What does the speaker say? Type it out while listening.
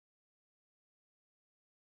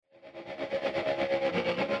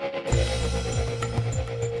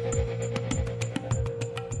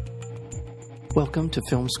Welcome to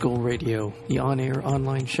Film School Radio, the on-air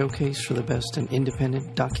online showcase for the best in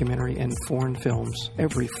independent documentary and foreign films,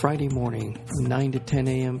 every Friday morning from 9 to 10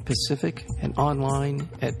 a.m. Pacific and online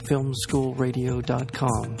at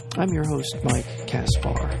filmschoolradio.com. I'm your host, Mike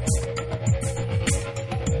Kaspar.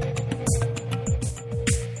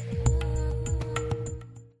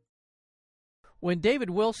 When David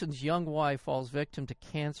Wilson's young wife falls victim to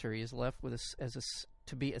cancer, he is left with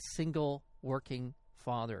to be a single working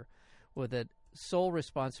father with a sole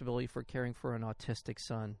responsibility for caring for an autistic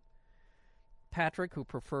son. Patrick, who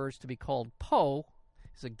prefers to be called Poe,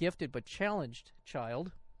 is a gifted but challenged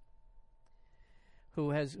child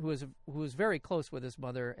who is very close with his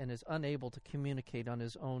mother and is unable to communicate with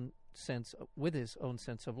his own sense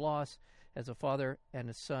of loss. As a father and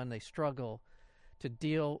a son, they struggle to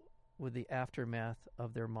deal with the aftermath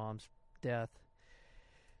of their mom's death.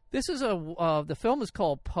 This is the film is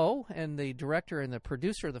called Poe, and the director and the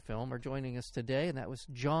producer of the film are joining us today, and that was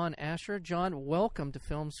John Asher. John, welcome to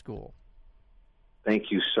Film School.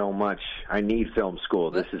 Thank you so much. I need film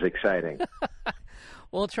school. This is exciting.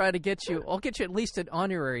 We'll try to get you. I'll get you at least an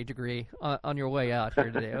honorary degree on your way out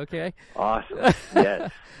here today. Okay. Awesome.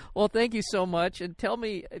 Yes. Well, thank you so much. And tell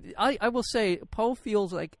me, I will say, Poe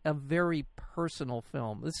feels like a very personal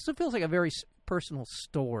film. This feels like a very personal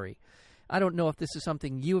story. I don't know if this is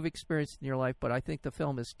something you have experienced in your life, but I think the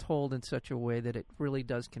film is told in such a way that it really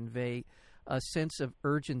does convey a sense of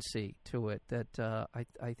urgency to it that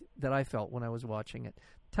I felt when I was watching it.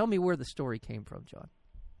 Tell me where the story came from, John.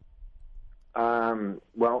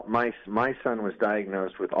 Well, my son was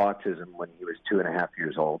diagnosed with autism when he was 2.5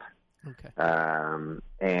 years old. Okay.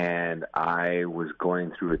 And I was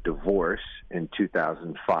going through a divorce in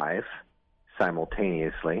 2005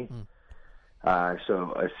 simultaneously.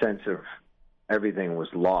 So a sense of everything was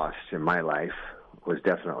lost in my life was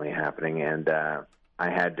definitely happening, and I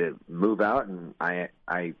had to move out, and I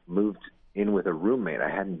moved in with a roommate. I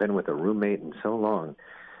hadn't been with a roommate in so long,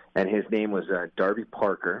 and his name was Darby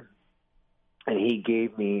Parker, and he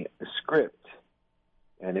gave me a script,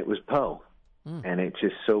 and it was Poe, and it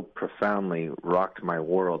just so profoundly rocked my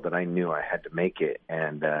world that I knew I had to make it,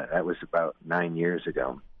 and that was about 9 years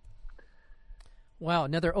ago. Wow,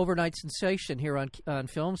 another overnight sensation here on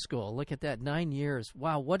Film School. Look at that, 9 years.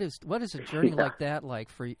 Wow, what is a journey like that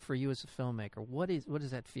like for you as a filmmaker? What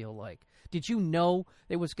does that feel like? Did you know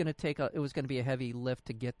it was going to be a heavy lift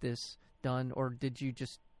to get this done, or did you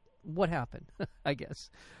just what happened? I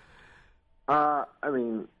guess. I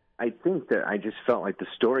mean, I think that I just felt like the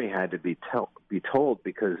story had to be told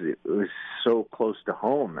because it was so close to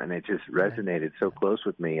home, and it just resonated so close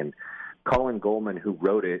with me. And Colin Goldman, who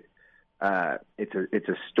wrote it. It's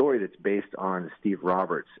a story that's based on Steve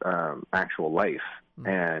Roberts' actual life,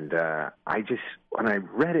 and when I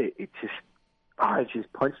read it, it just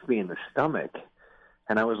punched me in the stomach,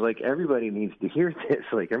 and I was like, everybody needs to hear this.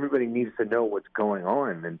 Like, everybody needs to know what's going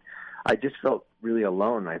on, and I just felt really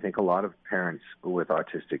alone. I think a lot of parents with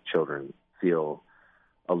autistic children feel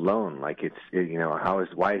alone. Like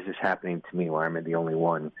why is this happening to me? Why am I the only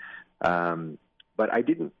one? But I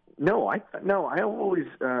didn't. No, I always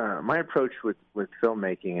my approach with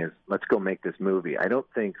filmmaking is let's go make this movie. I don't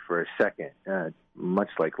think for a second, much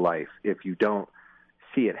like life, if you don't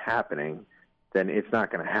see it happening, then it's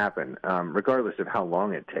not going to happen, regardless of how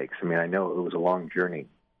long it takes. I mean, I know it was a long journey,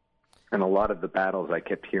 and a lot of the battles I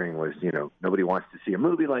kept hearing was, nobody wants to see a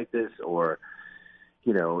movie like this, or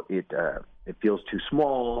it feels too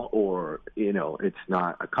small, or it's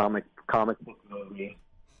not a comic book movie.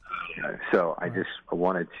 So I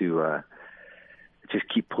wanted to just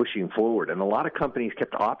keep pushing forward. And a lot of companies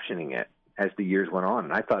kept optioning it as the years went on.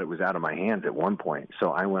 And I thought it was out of my hands at one point.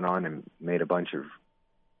 So I went on and made a bunch of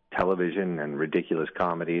television and ridiculous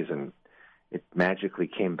comedies, and it magically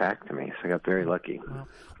came back to me. So I got very lucky.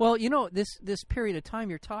 Well, this period of time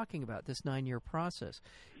you're talking about, this 9-year process,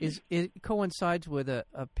 it coincides with a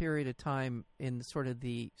period of time in sort of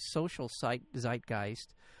the social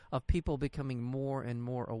zeitgeist of people becoming more and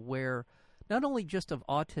more aware, not only just of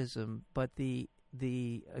autism, but the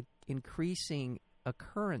increasing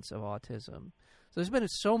occurrence of autism. So there's been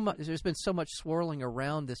so much swirling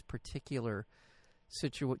around this particular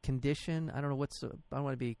condition. I don't know I don't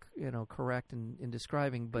want to be correct in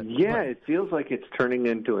describing, but it feels like it's turning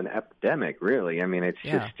into an epidemic. Really, I mean,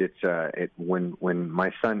 when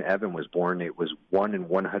my son Evan was born, it was 1 in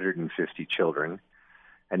 150 children.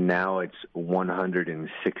 And now it's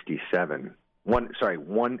 167.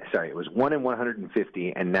 It was 1 in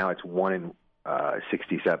 150, and now it's 1 in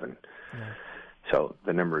 67. Yeah. So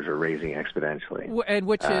the numbers are raising exponentially. And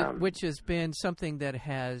which has been something that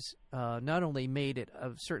has not only made it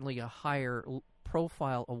certainly a higher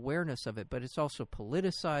profile awareness of it, but it's also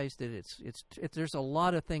politicized. There's a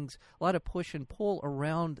lot of things, a lot of push and pull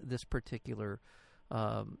around this particular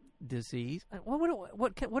disease.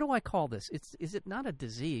 What do I call this? Is it not a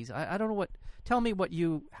disease? I don't know what. Tell me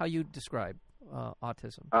how you describe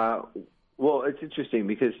autism. Well, it's interesting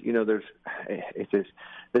because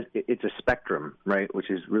it's a spectrum, right, which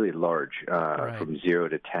is really large, Right. from 0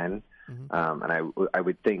 to 10, and I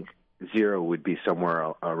would think 0 would be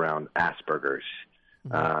somewhere around Asperger's,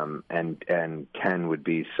 and 10 would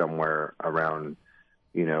be somewhere around,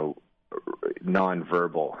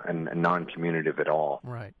 nonverbal and non-communicative at all.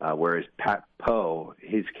 Right. Whereas Pat Poe,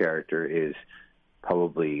 his character is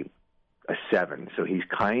probably a 7, so he's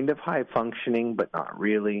kind of high functioning, but not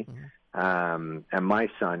really. And my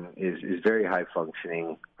son is very high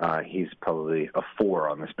functioning. He's probably a 4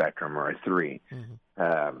 on the spectrum or a 3.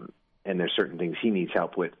 And there's certain things he needs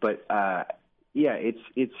help with, but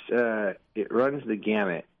it runs the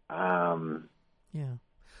gamut. Well,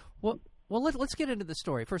 let's get into the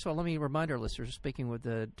story. First of all, let me remind our listeners, speaking with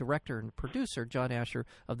the director and producer, John Asher,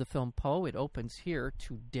 of the film Poe. It opens here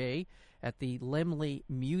today at the Laemmle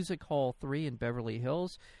Music Hall 3 in Beverly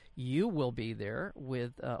Hills. You will be there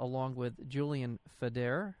along with Julian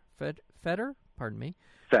Feder, Julian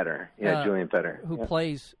Feder, who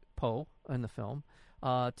plays Poe in the film.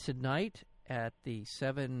 Tonight at the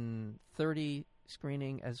 7:30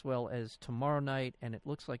 screening, as well as tomorrow night, and it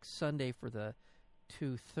looks like Sunday for the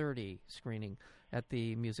 2:30 screening at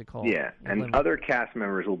the Music Hall. Yeah, and other cast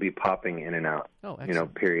members will be popping in and out,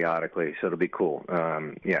 periodically, so it'll be cool.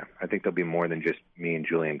 I think there'll be more than just me and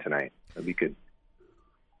Julian tonight. That'll be good.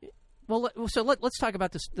 Well, let's talk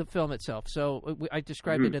about the film itself. So I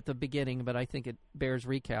described it at the beginning, but I think it bears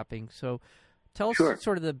recapping. So tell us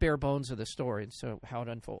sort of the bare bones of the story and so how it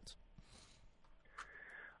unfolds.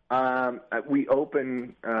 We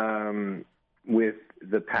open with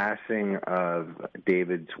the passing of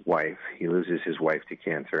David's wife. He loses his wife to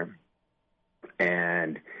cancer,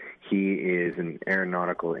 and he is an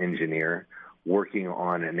aeronautical engineer working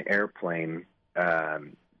on an airplane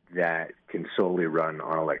that can solely run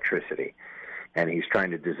on electricity. And he's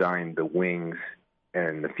trying to design the wings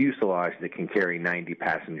and the fuselage that can carry 90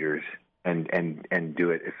 passengers and do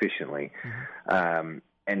it efficiently.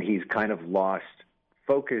 And he's kind of lost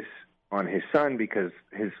focus on his son because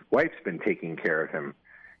his wife's been taking care of him.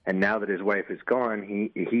 And now that his wife is gone,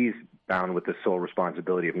 he's bound with the sole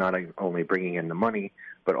responsibility of not only bringing in the money,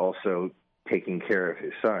 but also taking care of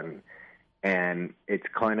his son. And it's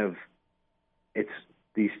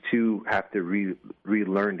these two have to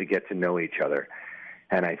relearn to get to know each other.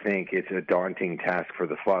 And I think it's a daunting task for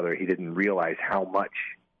the father. He didn't realize how much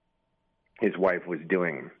his wife was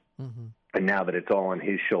doing. And now that it's all on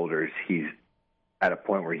his shoulders, he's at a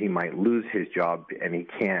point where he might lose his job and he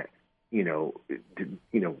can't,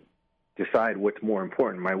 decide what's more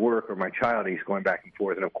important, my work or my child. He's going back and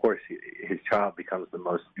forth. And of course, his child becomes the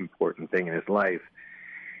most important thing in his life.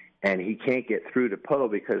 And he can't get through to Poe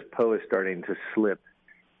because Poe is starting to slip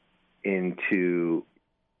into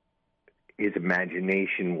his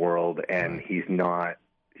imagination world, and he's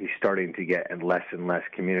starting to get less and less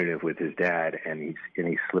communicative with his dad, and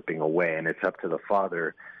he's slipping away. And it's up to the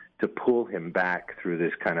father to pull him back through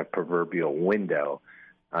this kind of proverbial window.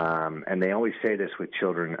 And they always say this with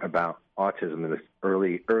children about autism, and this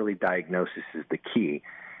early diagnosis is the key.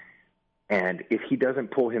 And if he doesn't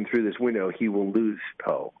pull him through this window, he will lose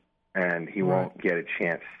Poe, and he won't get a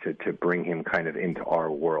chance to bring him kind of into our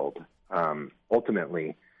world.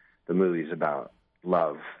 Ultimately, the movie's about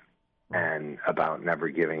love and about never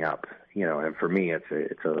giving up. And for me,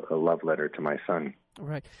 it's a love letter to my son.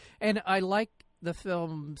 Right. And I like the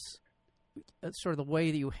film's sort of the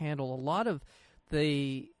way that you handle a lot of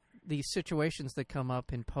the situations that come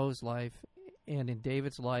up in Poe's life and in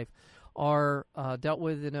David's life are dealt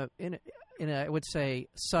with in a I would say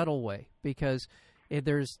subtle way, because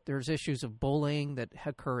there's issues of bullying that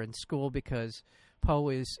occur in school because Poe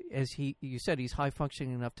is, as you said, he's high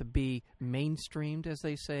functioning enough to be mainstreamed, as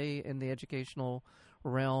they say, in the educational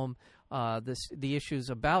realm. The issues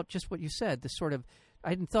about just what you said, this sort of, I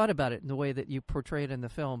hadn't thought about it in the way that you portray it in the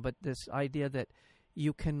film, but this idea that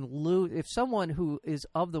you can lose, if someone who is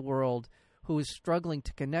of the world, who is struggling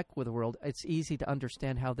to connect with the world, it's easy to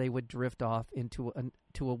understand how they would drift off into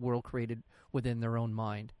a world created within their own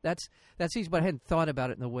mind. That's easy, but I hadn't thought about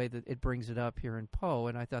it in the way that it brings it up here in Poe,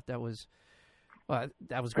 and I thought that was great.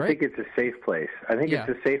 I think it's a safe place. I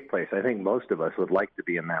think most of us would like to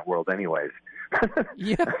be in that world anyways. That's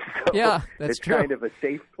it's true. Kind of a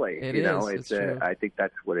safe place. It's true. I think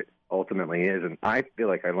that's what it ultimately is, and I feel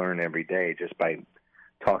like I learn every day just by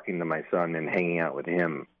talking to my son and hanging out with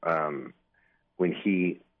him, when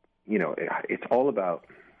he, it's all about,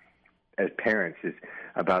 as parents, is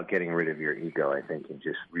about getting rid of your ego, I think, and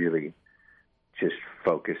just really just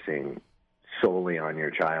focusing solely on your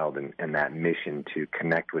child and that mission to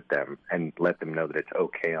connect with them and let them know that it's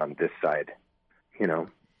okay on this side,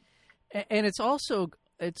 And it's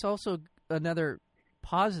also another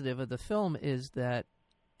positive of the film is that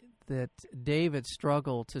David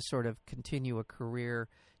struggled to sort of continue a career.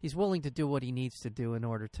 He's willing to do what he needs to do in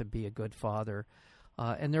order to be a good father.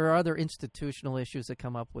 And there are other institutional issues that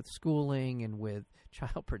come up with schooling and with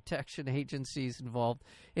child protection agencies involved.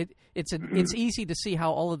 It's easy to see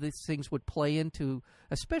how all of these things would play into,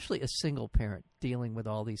 especially a single parent dealing with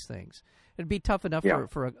all these things. It'd be tough enough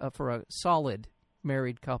for a solid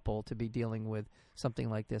married couple to be dealing with something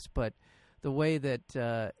like this, but the way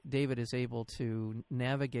that David is able to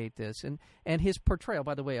navigate this and his portrayal.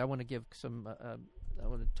 By the way, I want to give some. I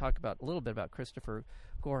want to talk about a little bit about Christopher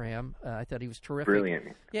Gorham. I thought he was terrific. Brilliant.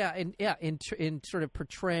 Yeah, in sort of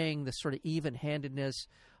portraying the sort of even-handedness.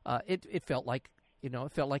 It felt like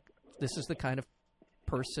this is the kind of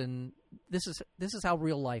person. This is how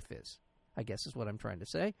real life is, I guess, is what I'm trying to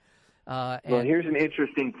say. Well, here's an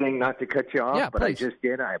interesting thing, not to cut you off, but please. I just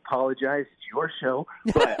did. I apologize. It's your show.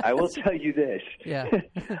 But I will tell you this. Yeah.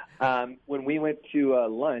 When we went to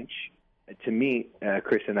lunch to meet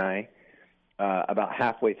Chris and I, about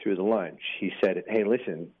halfway through the lunch, he said, "Hey,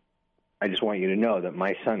 listen, I just want you to know that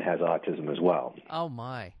my son has autism as well." Oh,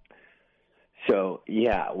 my. So,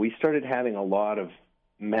 yeah, we started having a lot of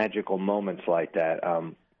magical moments like that.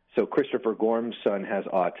 So Christopher Gorham's son has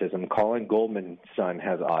autism. Colin Goldman's son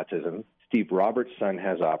has autism. Steve Roberts' son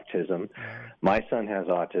has autism. My son has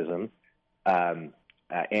autism.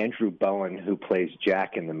 Andrew Bowen, who plays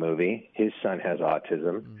Jack in the movie, his son has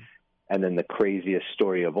autism. And then the craziest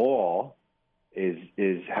story of all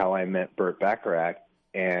is how I met Burt Bacharach,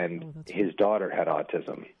 and his daughter had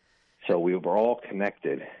autism. So we were all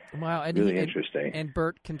connected. Wow, and really interesting. And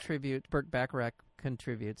Burt Bacharach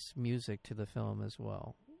contributes music to the film as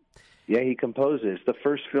well. Yeah, he composes. The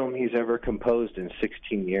first film he's ever composed in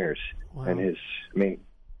 16 years. Wow. And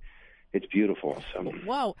it's beautiful. So.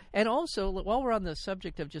 Wow. And also, while we're on the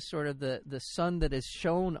subject of just sort of the son that is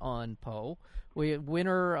shown on Poe, we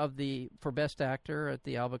winner for Best Actor at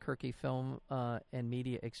the Albuquerque Film and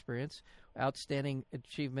Media Experience, outstanding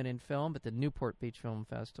achievement in film at the Newport Beach Film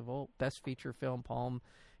Festival, Best Feature Film, Palm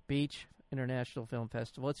Beach International Film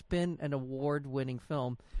Festival. It's been an award-winning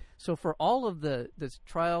film. So for all of the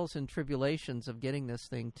trials and tribulations of getting this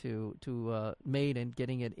thing to made and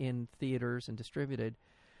getting it in theaters and distributed,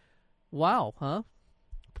 wow, huh?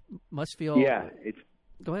 Must feel... Yeah.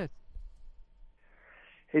 Go ahead.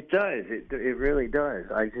 It does. It really does.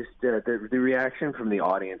 I just the reaction from the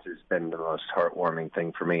audience has been the most heartwarming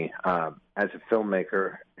thing for me. As a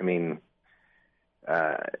filmmaker, I mean,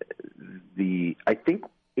 I think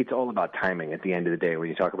it's all about timing at the end of the day when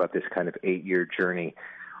you talk about this kind of 8-year journey.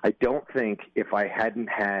 I don't think if I hadn't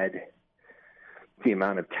had the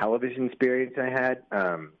amount of television experience I had,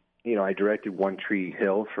 I directed One Tree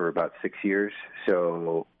Hill for about 6 years.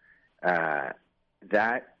 So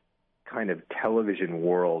that kind of television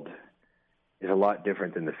world is a lot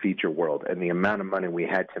different than the feature world. And the amount of money we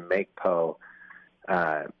had to make Poe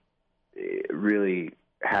really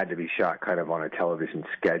had to be shot kind of on a television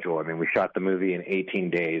schedule. I mean, we shot the movie in 18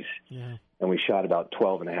 days, and we shot about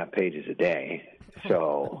 12 and a half pages a day.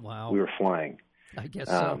 So wow. We were flying. I guess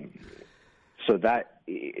so. So that,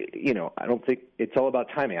 I don't think it's all about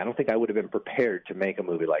timing. I don't think I would have been prepared to make a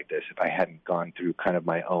movie like this if I hadn't gone through kind of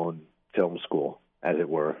my own film school, as it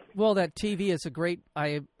were. Well, that TV is a great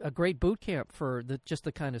boot camp for just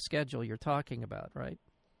the kind of schedule you're talking about, right?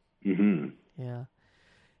 Mm-hmm. Yeah.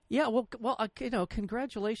 Yeah, well,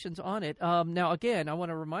 congratulations on it. Now, again, I want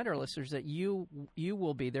to remind our listeners that you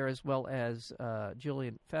will be there as well as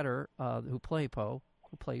Julian Fetter, who plays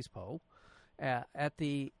Poe, at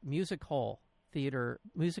the Music Hall Theater,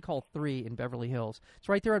 Music Hall 3 in Beverly Hills. It's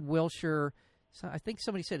right there at Wilshire. So I think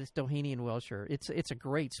somebody said it's Doheny and Wilshire. It's a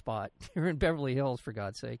great spot. You're in Beverly Hills, for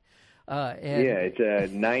God's sake.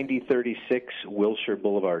 It's 9036 Wilshire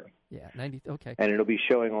Boulevard. Yeah, 90. Okay. And it'll be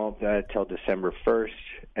showing all till December 1st.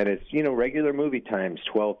 And it's, regular movie times,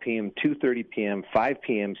 12 p.m., 2:30 p.m., 5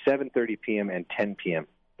 p.m., 7:30 p.m., and 10 p.m.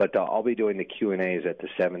 But I'll be doing the Q&As at the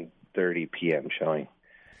 7:30 p.m. showing.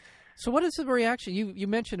 So what is the reaction? You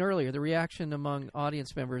mentioned earlier the reaction among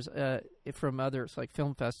audience members from others, like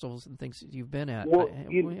film festivals and things that you've been at. Well,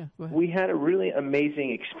 we had a really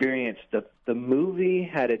amazing experience. The movie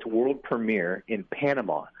had its world premiere in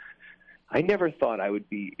Panama. I never thought I would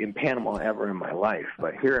be in Panama ever in my life,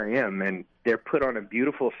 but here I am, and they're put on a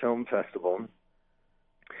beautiful film festival.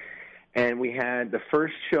 And we had the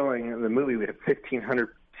first showing of the movie. We had a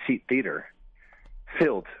 1,500-seat theater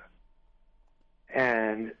filled.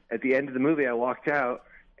 And at the end of the movie, I walked out,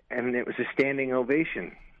 and it was a standing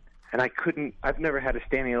ovation. And I've never had a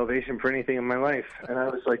standing ovation for anything in my life. And I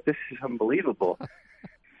was like, this is unbelievable.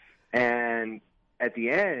 And at the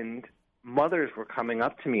end, mothers were coming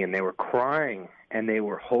up to me, and they were crying, and they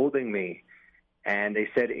were holding me. And they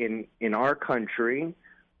said, in our country,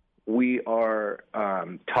 we are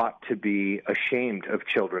taught to be ashamed of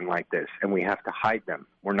children like this, and we have to hide them.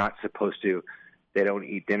 We're not supposed to. They don't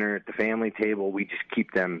eat dinner at the family table. We just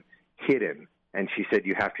keep them hidden. And she said,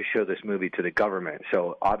 you have to show this movie to the government.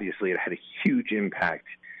 So obviously it had a huge impact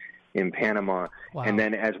in Panama. Wow. And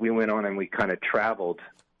then as we went on and we kind of traveled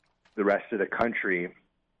the rest of the country,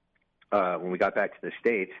 when we got back to the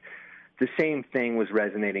States, the same thing was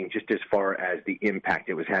resonating just as far as the impact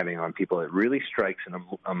it was having on people. It really strikes an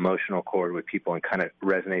emotional chord with people and kind of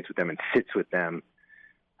resonates with them and sits with them.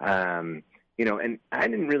 You know, and I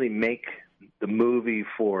didn't really make the movie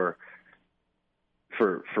for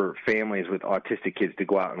families with autistic kids to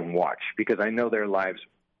go out and watch, because I know their lives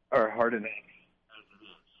are hard enough as it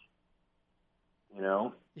is. You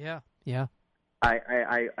know? Yeah, yeah.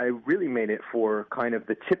 I really made it for kind of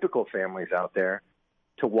the typical families out there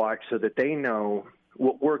to watch, so that they know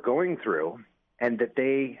what we're going through and that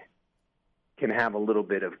they can have a little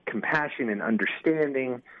bit of compassion and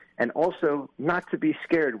understanding, and also not to be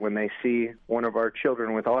scared when they see one of our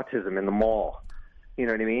children with autism in the mall. You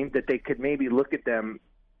know what I mean? That they could maybe look at them,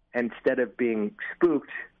 instead of being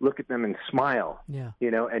spooked, look at them and smile,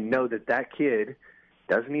 you know, and know that that kid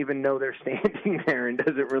doesn't even know they're standing there and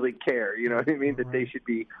doesn't really care. You know what I mean? That they should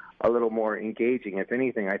be a little more engaging. If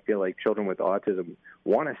anything, I feel like children with autism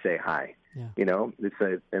want to say hi. Yeah. You know,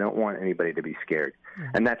 they don't want anybody to be scared.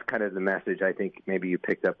 Mm-hmm. And that's kind of the message. I think maybe you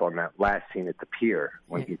picked up on that last scene at the pier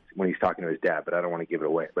when he's talking to his dad, but I don't want to give it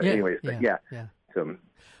away. But anyways, So,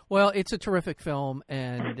 well, it's a terrific film,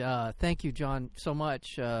 and thank you, John, so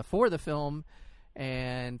much for the film,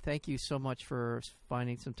 and thank you so much for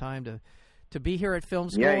finding some time to be here at Film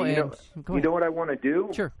School. Yeah, you know what I want to do?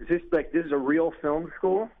 Sure. Is this a real film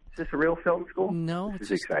school? Is this a real film school? No.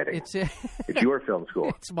 This is exciting. It's your film school.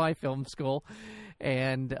 It's my film school.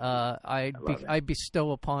 And I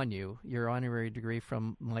bestow upon you your honorary degree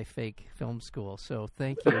from my fake film school. So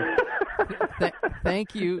thank you.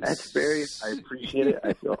 Thank you. I appreciate it.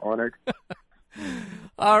 I feel honored.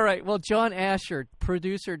 All right. Well, John Asher,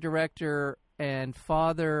 producer, director, and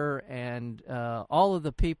father, and all of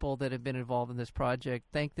the people that have been involved in this project,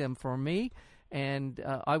 thank them for me. And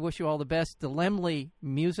I wish you all the best. The Laemmle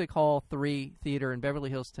Music Hall 3 Theater in Beverly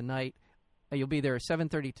Hills tonight. You'll be there at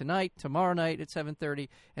 7:30 tonight, tomorrow night at 7:30,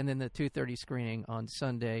 and then the 2:30 screening on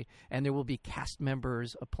Sunday. And there will be cast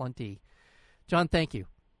members aplenty. John, thank you.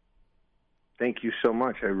 Thank you so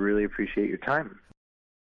much. I really appreciate your time.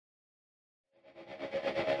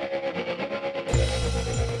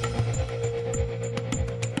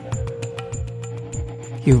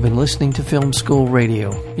 You've been listening to Film School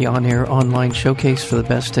Radio, the on-air online showcase for the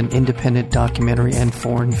best in independent documentary and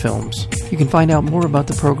foreign films. You can find out more about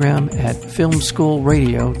the program at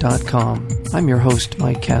filmschoolradio.com. I'm your host,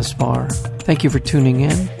 Mike Kaspar. Thank you for tuning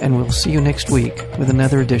in, and we'll see you next week with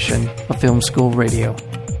another edition of Film School Radio.